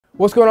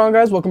What's going on,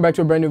 guys? Welcome back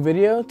to a brand new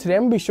video. Today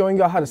I'm going to be showing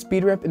y'all how to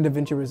speed ramp in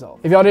Davinci Resolve.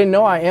 If y'all didn't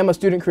know, I am a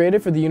student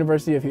creative for the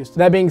University of Houston.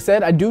 That being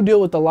said, I do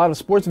deal with a lot of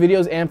sports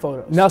videos and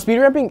photos. Now, speed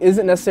ramping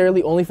isn't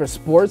necessarily only for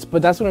sports,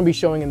 but that's what I'm going to be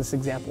showing in this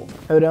example.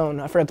 Hold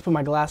on, I forgot to put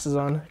my glasses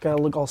on. Gotta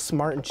look all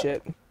smart and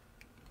shit.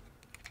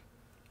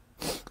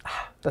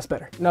 That's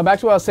better. Now back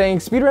to what I was saying,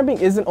 speed ramping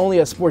isn't only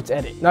a sports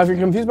edit. Now if you're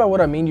confused by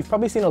what I mean, you've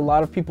probably seen a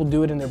lot of people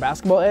do it in their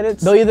basketball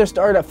edits. They'll either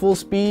start at full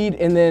speed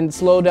and then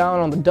slow down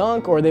on the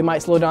dunk, or they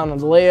might slow down on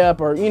the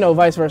layup, or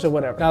vice versa,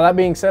 whatever. Now that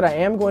being said, I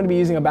am going to be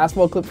using a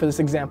basketball clip for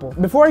this example.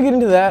 Before I get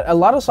into that, a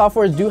lot of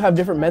softwares do have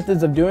different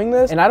methods of doing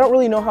this, and I don't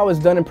really know how it's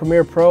done in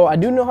Premiere Pro. I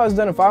do know how it's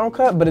done in Final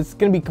Cut, but it's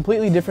gonna be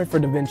completely different for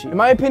Davinci. In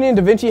my opinion,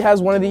 Davinci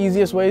has one of the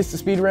easiest ways to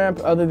speed ramp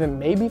other than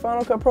maybe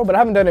Final Cut Pro, but I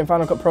haven't done it in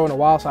Final Cut Pro in a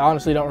while, so I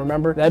honestly don't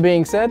remember. That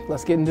being said,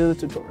 let's get into the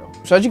tutorial.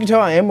 So as you can tell,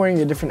 I am wearing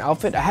a different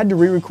outfit. I had to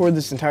re-record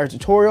this entire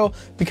tutorial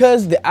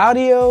because the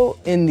audio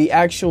in the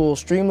actual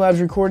Streamlabs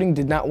recording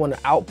did not want to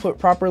output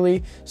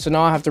properly. So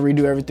now I have to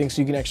redo everything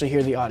so you can actually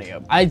hear the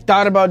audio. I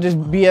thought about just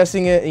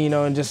BSing it,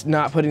 and just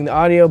not putting the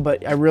audio,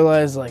 but I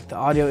realized like the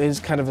audio is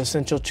kind of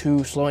essential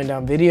to slowing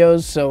down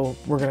videos. So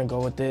we're gonna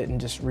go with it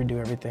and just redo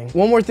everything.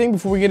 One more thing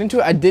before we get into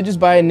it, I did just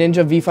buy a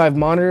Ninja V5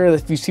 monitor.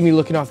 If you see me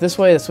looking off this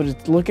way, that's what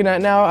it's looking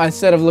at now,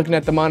 instead of looking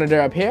at the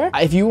monitor up here.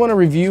 If you want a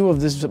review of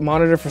this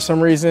monitor for some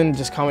reason,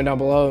 just comment down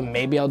below and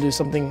maybe I'll do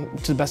something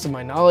to the best of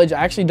my knowledge.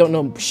 I actually don't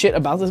know shit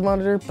about this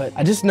monitor, but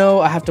I just know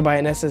I have to buy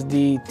an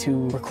SSD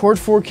to record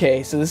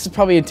 4K. So this is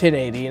probably a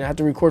 1080 and I have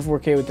to record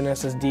 4K with an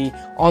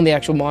SSD on the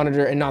actual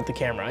monitor and not the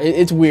camera.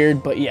 It's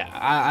weird, but yeah,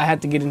 I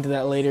had to get into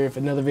that later if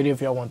another video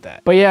if y'all want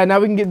that. But yeah, now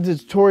we can get into the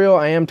tutorial.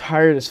 I am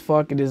tired as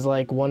fuck. It is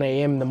like 1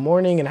 a.m. in the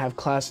morning and I have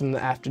class in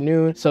the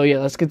afternoon. So yeah,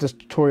 let's get this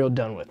tutorial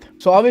done with.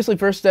 So obviously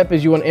first step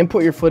is you want to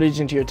input your footage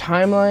into your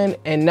timeline,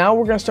 and now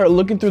we're going to start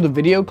looking through the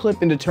video clip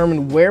and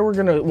determine where we're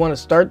going to want to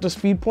start the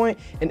speed point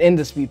and end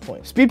the speed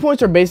point. Speed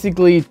points are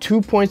basically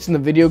 2 points in the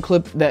video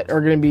clip that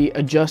are going to be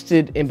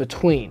adjusted in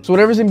between. So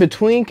whatever's in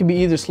between can be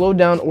either slowed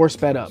down or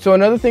sped up. So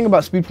another thing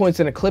about speed points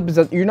in a clip is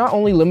that you're not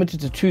only limited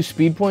to 2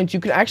 speed points, you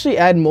can actually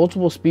add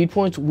multiple speed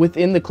points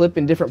within the clip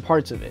in different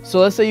parts of it. So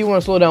let's say you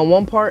want to slow down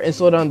one part and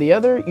slow down the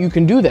other, you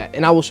can do that.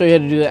 And I will show you how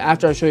to do that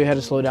after I show you how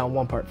to slow down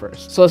one part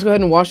first. So let's go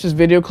ahead and watch this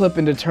video clip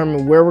and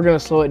determine where we're going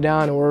to slow it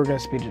down and where we're going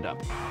to speed it up.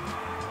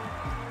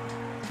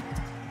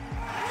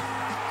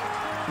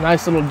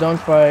 Nice little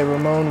dunk by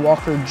Ramon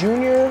Walker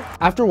Jr.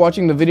 After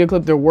watching the video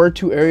clip, there were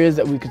 2 areas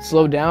that we could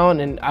slow down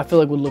and I feel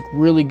like would look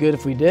really good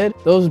if we did.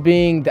 Those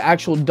being the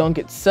actual dunk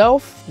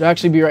itself. It'll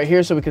actually be right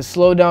here so we could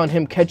slow down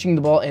him catching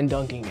the ball and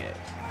dunking it.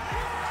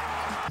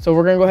 So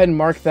we're gonna go ahead and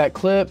mark that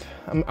clip.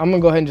 I'm gonna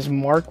go ahead and just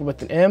mark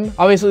with an M.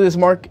 Obviously this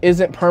mark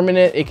isn't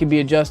permanent, it can be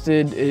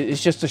adjusted.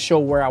 It's just to show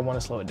where I wanna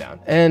slow it down.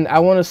 And I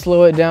wanna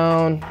slow it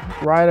down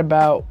right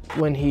about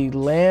when he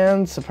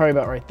lands, so probably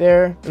about right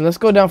there. And let's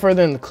go down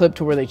further in the clip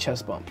to where they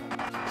chest bump.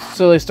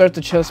 So they start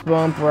the chest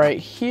bump right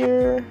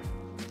here.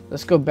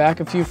 Let's go back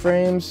a few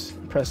frames,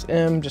 press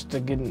M just to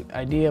get an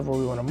idea of where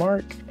we wanna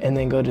mark, and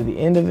then go to the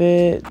end of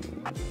it,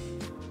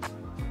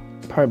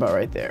 probably about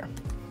right there.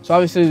 So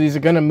obviously these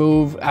are gonna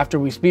move after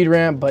we speed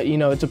ramp, but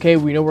it's okay.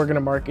 We know we're gonna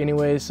mark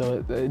anyway,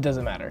 so it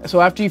doesn't matter. So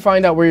after you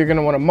find out where you're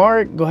gonna wanna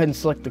mark, go ahead and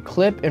select the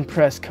clip and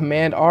press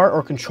Command R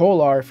or Control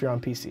R if you're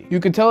on PC. You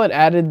can tell it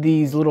added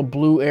these little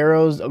blue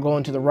arrows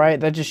going to the right.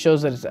 That just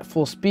shows that it's at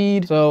full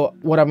speed. So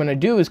what I'm gonna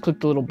do is click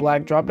the little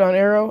black drop down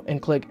arrow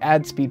and click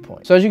Add Speed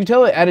Point. So as you can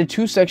tell, it added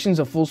 2 sections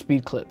of full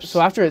speed clips.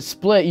 So after it's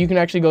split, you can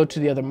actually go to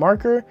the other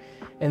marker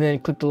and then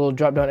click the little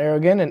drop down arrow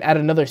again and add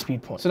another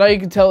speed point. So now you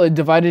can tell it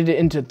divided it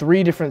into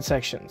 3 different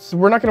sections. So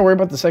we're not gonna worry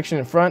about the section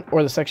in front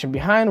or the section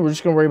behind, we're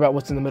just gonna worry about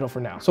what's in the middle for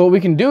now. So what we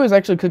can do is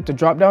actually click the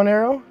drop down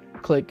arrow,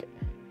 click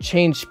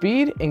change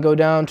speed, and go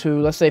down to,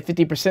 let's say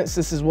 50%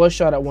 since this was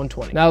shot at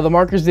 120. Now the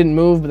markers didn't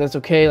move, but that's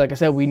okay. Like I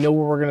said, we know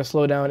where we're gonna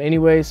slow down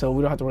anyway, so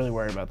we don't have to really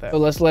worry about that. So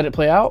let's let it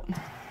play out.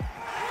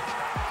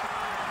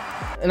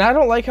 And I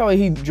don't like how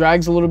he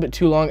drags a little bit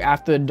too long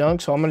after the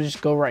dunk, so I'm gonna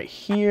just go right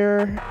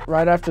here,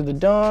 right after the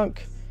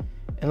dunk.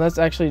 And let's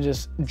actually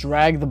just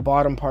drag the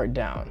bottom part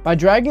down. By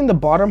dragging the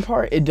bottom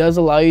part, it does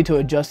allow you to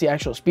adjust the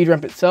actual speed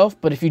ramp itself,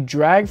 but if you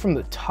drag from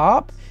the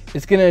top,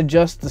 it's gonna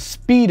adjust the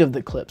speed of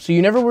the clip. So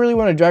you never really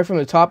wanna drag from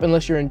the top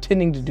unless you're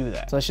intending to do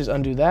that. So let's just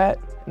undo that,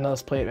 and now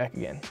let's play it back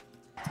again.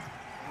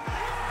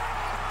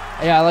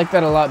 Yeah, I like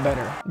that a lot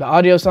better. The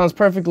audio sounds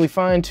perfectly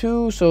fine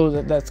too,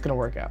 so that's gonna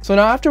work out. So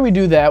now after we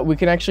do that, we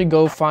can actually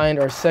go find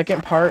our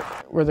second part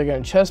where they're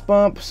gonna chest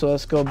bump. So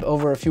let's go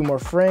over a few more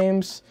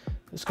frames.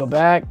 Let's go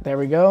back, there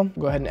we go.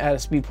 Go ahead and add a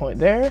speed point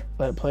there,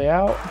 let it play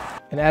out,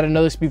 and add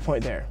another speed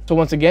point there. So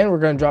once again, we're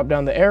gonna drop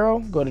down the arrow,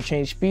 go to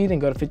change speed,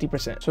 and go to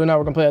 50%. So now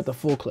we're gonna play out the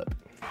full clip.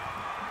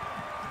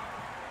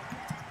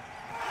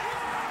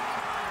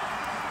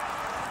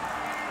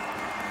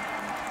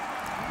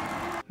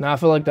 Now I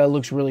feel like that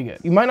looks really good.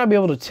 You might not be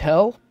able to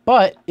tell,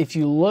 but if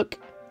you look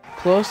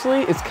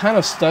closely, it's kind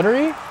of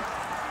stuttery.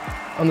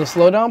 on the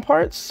slowdown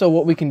parts. So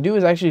what we can do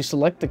is actually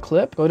select the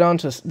clip, go down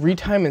to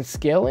retime and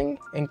scaling,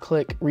 and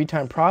click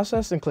retime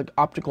process and click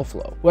optical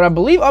flow. What I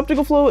believe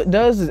optical flow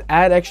does is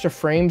add extra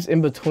frames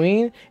in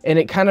between, and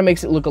it kind of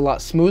makes it look a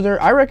lot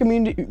smoother. I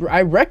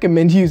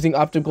recommend using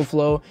optical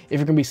flow if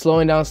you're gonna be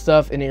slowing down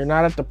stuff and you're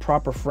not at the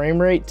proper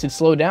frame rate to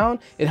slow down.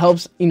 It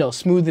helps, you know,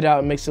 smooth it out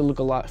and makes it look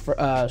a lot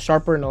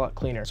sharper and a lot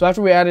cleaner. So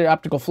after we added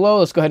optical flow,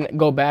 let's go ahead and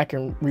go back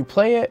and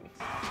replay it.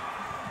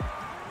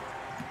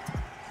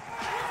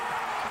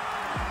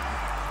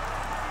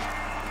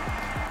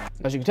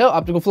 As you can tell,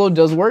 optical flow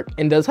does work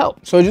and does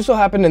help. So it just so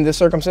happened in this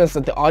circumstance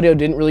that the audio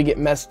didn't really get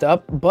messed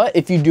up, but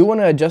if you do want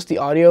to adjust the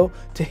audio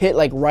to hit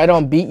like right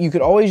on beat, you could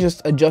always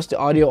just adjust the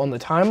audio on the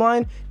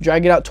timeline,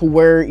 drag it out to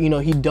where, you know,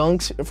 he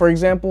dunks, for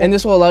example, and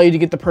this will allow you to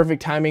get the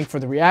perfect timing for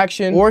the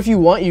reaction. Or if you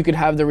want, you could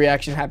have the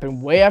reaction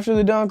happen way after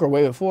the dunk or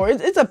way before.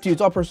 It's up to you,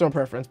 it's all personal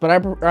preference, but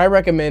I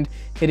recommend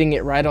hitting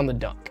it right on the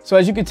dunk. So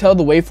as you can tell,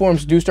 the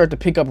waveforms do start to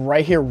pick up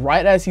right here,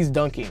 right as he's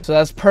dunking. So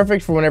that's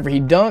perfect for whenever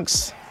he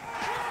dunks,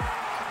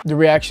 the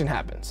reaction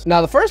happens.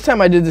 Now, the first time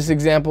I did this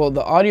example,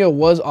 the audio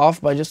was off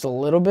by just a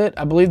little bit.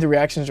 I believe the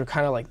reactions are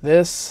kind of like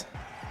this,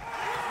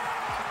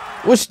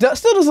 which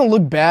still doesn't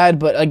look bad,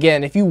 but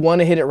again, if you want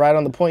to hit it right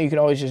on the point, you can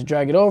always just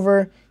drag it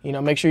over, you know,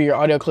 make sure your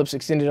audio clip's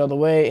extended all the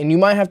way, and you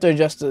might have to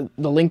adjust the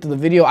length of the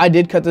video. I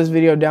did cut this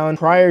video down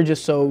prior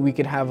just so we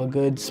could have a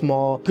good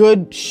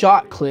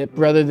shot clip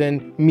rather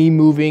than me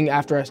moving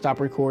after I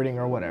stop recording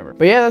or whatever.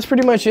 But yeah, that's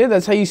pretty much it.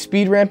 That's how you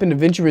speed ramp in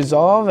Davinci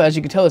Resolve. As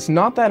you can tell, it's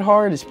not that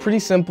hard. It's pretty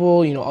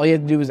simple. You know, all you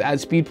have to do is add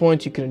speed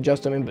points. You can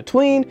adjust them in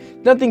between.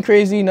 Nothing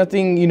crazy,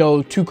 nothing, you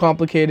know, too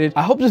complicated.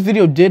 I hope this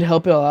video did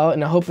help y'all out,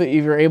 and I hope that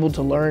if you're able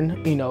to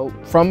learn, you know,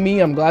 from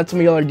me. I'm glad some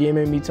of y'all are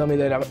DMing me, telling me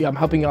that I'm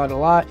helping y'all out a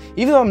lot.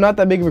 Even though I'm not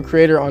that big of a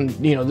creator on,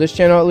 you know, this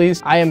channel at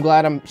least, I am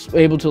glad I'm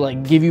able to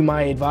like give you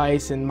my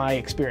advice and my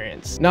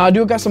experience. Now, I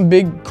do got some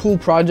big cool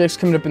projects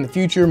coming up in the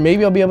future.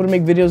 Maybe I'll be able to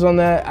make videos on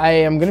that. I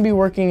am going to be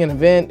working an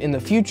event in the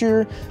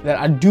future that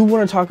I do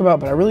want to talk about,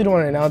 but I really don't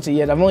want to announce it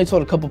yet. I've only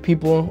told a couple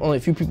people, only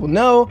a few people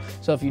know.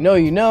 So if you know,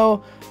 you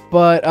know.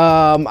 But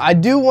I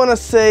do want to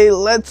say,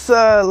 let's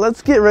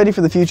get ready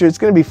for the future. It's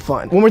going to be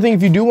fun. One more thing,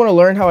 if you do want to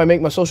learn how I make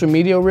my social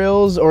media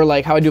reels, or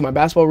like how I do my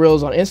basketball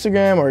reels on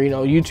Instagram, or, you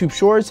know, YouTube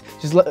shorts,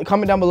 just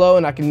comment down below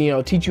and I can, you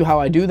know, teach you how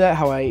I do that,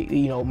 how I,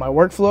 you know, my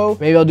workflow.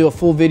 Maybe I'll do a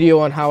full video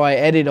on how I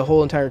edit a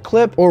whole entire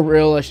clip, or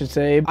reel, I should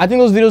say. I think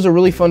those videos are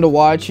really fun to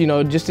watch, you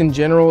know, just in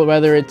general,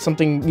 whether it's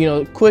something, you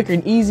know, quick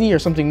and easy or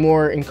something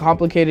more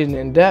complicated and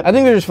in-depth. I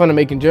think they're just fun to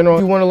make in general.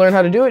 If you want to learn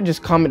how to do it,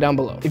 just comment down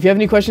below. If you have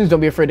any questions,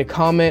 don't be afraid to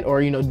comment,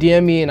 or, you know,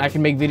 DM me and I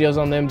can make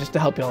videos on them just to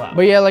help y'all out.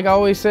 But yeah, like I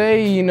always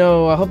say, you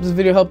know, I hope this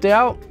video helped you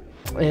out,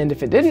 and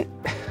if it didn't,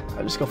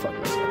 I'll just go fuck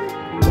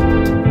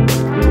myself.